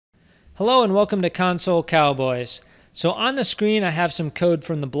Hello and welcome to Console Cowboys. So on the screen I have some code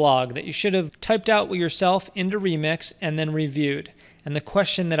from the blog that you should have typed out yourself into Remix and then reviewed. And the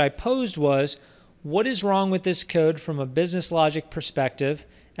question that I posed was, what is wrong with this code from a business logic perspective,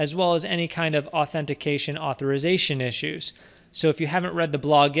 as well as any kind of authentication authorization issues? So if you haven't read the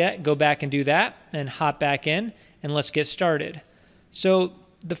blog yet, go back and do that and hop back in and let's get started. So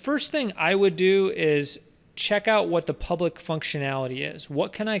the first thing I would do is check out what the public functionality is.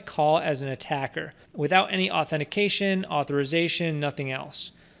 What can I call as an attacker without any authentication, authorization, nothing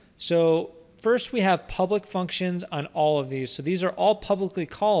else? So first we have public functions on all of these. So these are all publicly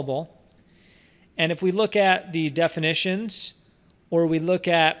callable. And if we look at the definitions or we look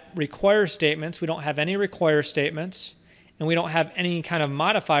at require statements, we don't have any require statements and we don't have any kind of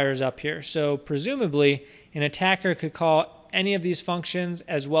modifiers up here. So presumably an attacker could call any of these functions,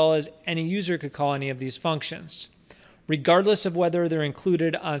 as well as any user could call any of these functions, regardless of whether they're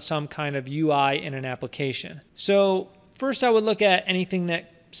included on some kind of UI in an application. So first I would look at anything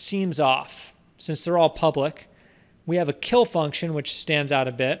that seems off. Since they're all public, we have a kill function, which stands out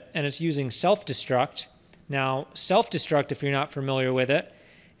a bit, and it's using self-destruct. Now, self-destruct, if you're not familiar with it,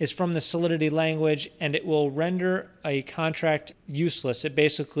 is from the Solidity language, and it will render a contract useless. It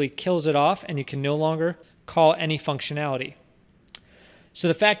basically kills it off, and you can no longer call any functionality. So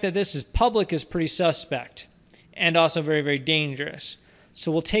the fact that this is public is pretty suspect and also very, very dangerous.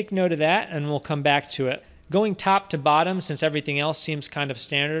 So we'll take note of that and we'll come back to it. Going top to bottom, since everything else seems kind of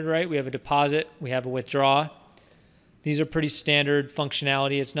standard, right? We have a deposit, we have a withdraw. These are pretty standard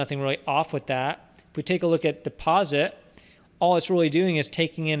functionality. It's nothing really off with that. If we take a look at deposit, all it's really doing is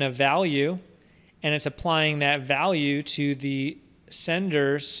taking in a value and it's applying that value to the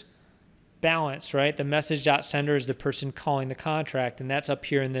sender's balance, right? The message.sender is the person calling the contract, and that's up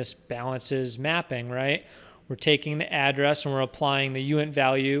here in this balances mapping, right? We're taking the address and we're applying the UINT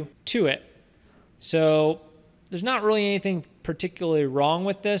value to it. So there's not really anything particularly wrong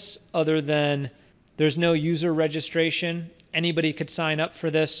with this other than there's no user registration. Anybody could sign up for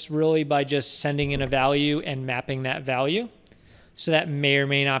this really by just sending in a value and mapping that value. So that may or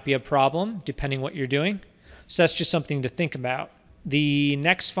may not be a problem depending what you're doing. So that's just something to think about. The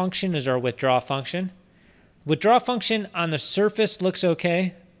next function is our withdraw function. Withdraw function on the surface looks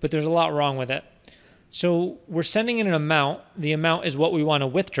okay, but there's a lot wrong with it. So we're sending in an amount. The amount is what we want to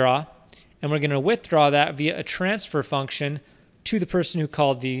withdraw, and we're going to withdraw that via a transfer function to the person who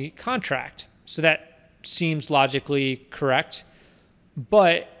called the contract. So that seems logically correct,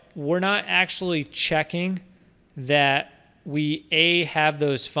 but we're not actually checking that we A, have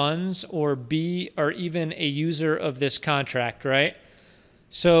those funds, or B, are even a user of this contract, right?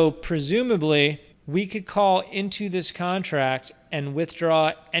 So presumably, we could call into this contract and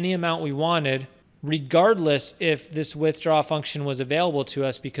withdraw any amount we wanted, regardless if this withdraw function was available to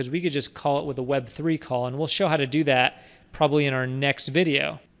us, because we could just call it with a Web3 call, and we'll show how to do that probably in our next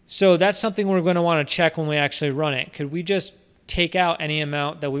video. So that's something we're going to want to check when we actually run it. Could we just take out any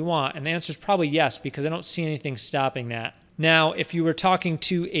amount that we want? And the answer is probably yes, because I don't see anything stopping that. Now, if you were talking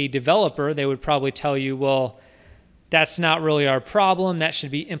to a developer, they would probably tell you, well, that's not really our problem. That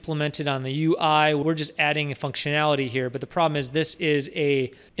should be implemented on the UI. We're just adding a functionality here. But the problem is this is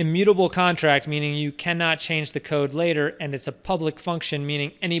a immutable contract, meaning you cannot change the code later, and it's a public function,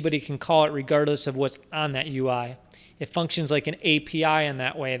 meaning anybody can call it regardless of what's on that UI. It functions like an API in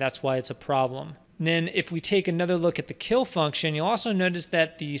that way. That's why it's a problem. And then if we take another look at the kill function, you'll also notice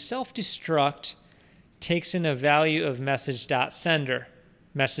that the self-destruct takes in a value of message.sender.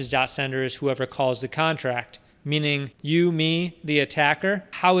 Message.sender is whoever calls the contract, meaning you, me, the attacker.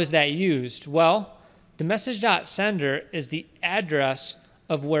 How is that used? Well, the message.sender is the address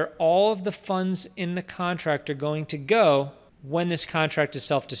of where all of the funds in the contract are going to go when this contract is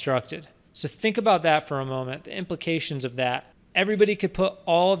self-destructed. So think about that for a moment, the implications of that. Everybody could put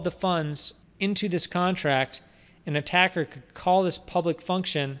all of the funds into this contract. An attacker could call this public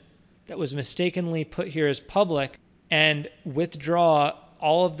function that was mistakenly put here as public and withdraw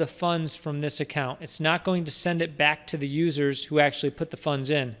all of the funds from this account. It's not going to send it back to the users who actually put the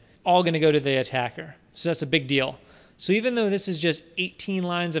funds in. All going to go to the attacker. So that's a big deal. So even though this is just 18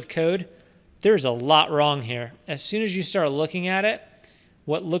 lines of code, there's a lot wrong here. As soon as you start looking at it,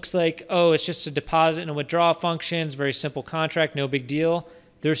 what looks like, oh, it's just a deposit and a withdraw function, it's a very simple contract, no big deal.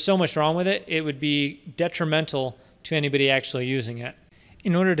 There's so much wrong with it, it would be detrimental to anybody actually using it.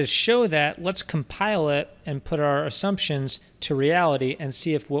 In order to show that, let's compile it and put our assumptions to reality and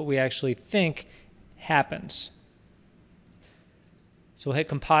see if what we actually think happens. So we'll hit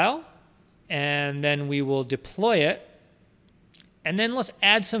compile, and then we will deploy it. And then let's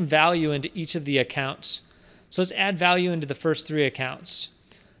add some value into each of the accounts. So let's add value into the first 3 accounts.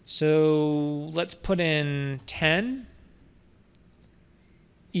 So let's put in 10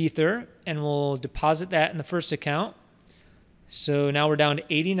 Ether and we'll deposit that in the first account. So now we're down to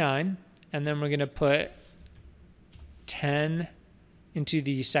 89, and then we're going to put 10 into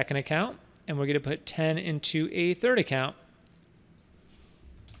the second account, and we're going to put 10 into a third account.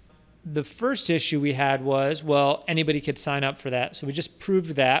 The first issue we had was, well, anybody could sign up for that. So we just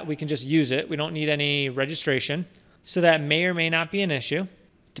proved that. We can just use it. We don't need any registration. So that may or may not be an issue.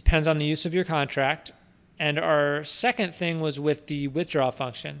 Depends on the use of your contract. And our second thing was with the withdraw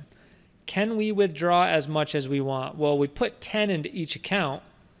function. Can we withdraw as much as we want? Well, we put 10 into each account.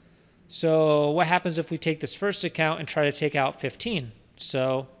 So what happens if we take this first account and try to take out 15?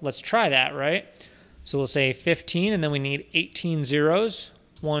 So let's try that, right? So we'll say 15, and then we need 18 zeros.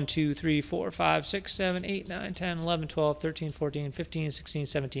 1, 2, 3, 4, 5, 6, 7, 8, 9, 10, 11, 12, 13, 14, 15, 16,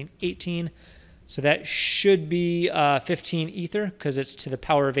 17, 18. So that should be 15 Ether because it's to the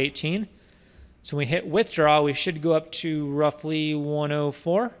power of 18. So when we hit withdraw, we should go up to roughly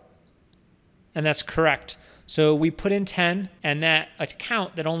 104. And that's correct. So we put in 10, and that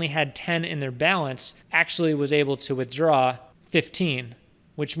account that only had 10 in their balance actually was able to withdraw 15,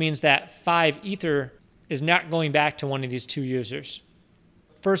 which means that 5 Ether is not going back to one of these two users.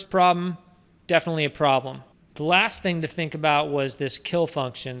 First problem, definitely a problem. The last thing to think about was this kill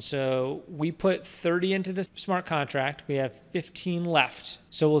function. So we put 30 into this smart contract. We have 15 left.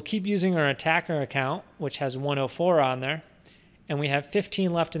 So we'll keep using our attacker account, which has 104 on there. And we have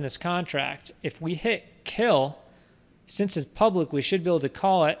 15 left in this contract. If we hit kill, since it's public, we should be able to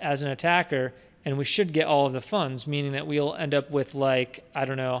call it as an attacker, and we should get all of the funds, meaning that we'll end up with like, I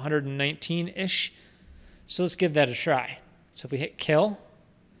don't know, 119-ish. So let's give that a try. So if we hit kill,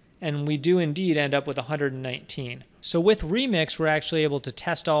 and we do indeed end up with 119. So with Remix, we're actually able to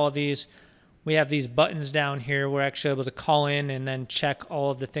test all of these. We have these buttons down here. We're actually able to call in and then check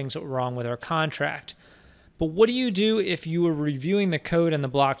all of the things that were wrong with our contract. But what do you do if you were reviewing the code in the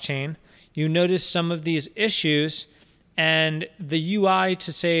blockchain, you notice some of these issues, and the UI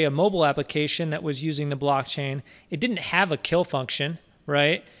to, say, a mobile application that was using the blockchain, it didn't have a kill function,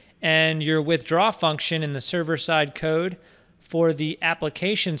 right? And your withdraw function in the server-side code for the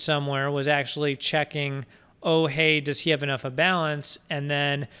application somewhere was actually checking, oh, hey, does he have enough of balance? And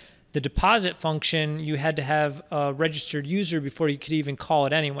then the deposit function, you had to have a registered user before you could even call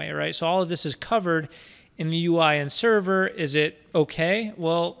it anyway, right? So all of this is covered in the UI and server. Is it okay?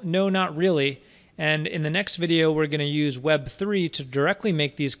 Well, no, not really. And in the next video, we're going to use Web3 to directly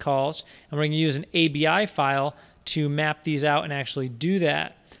make these calls, and we're going to use an ABI file to map these out and actually do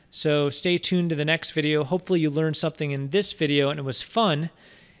that. So stay tuned to the next video. Hopefully you learned something in this video and it was fun.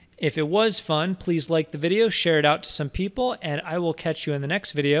 If it was fun, please like the video, share it out to some people, and I will catch you in the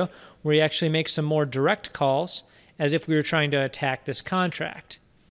next video where we actually make some more direct calls as if we were trying to attack this contract.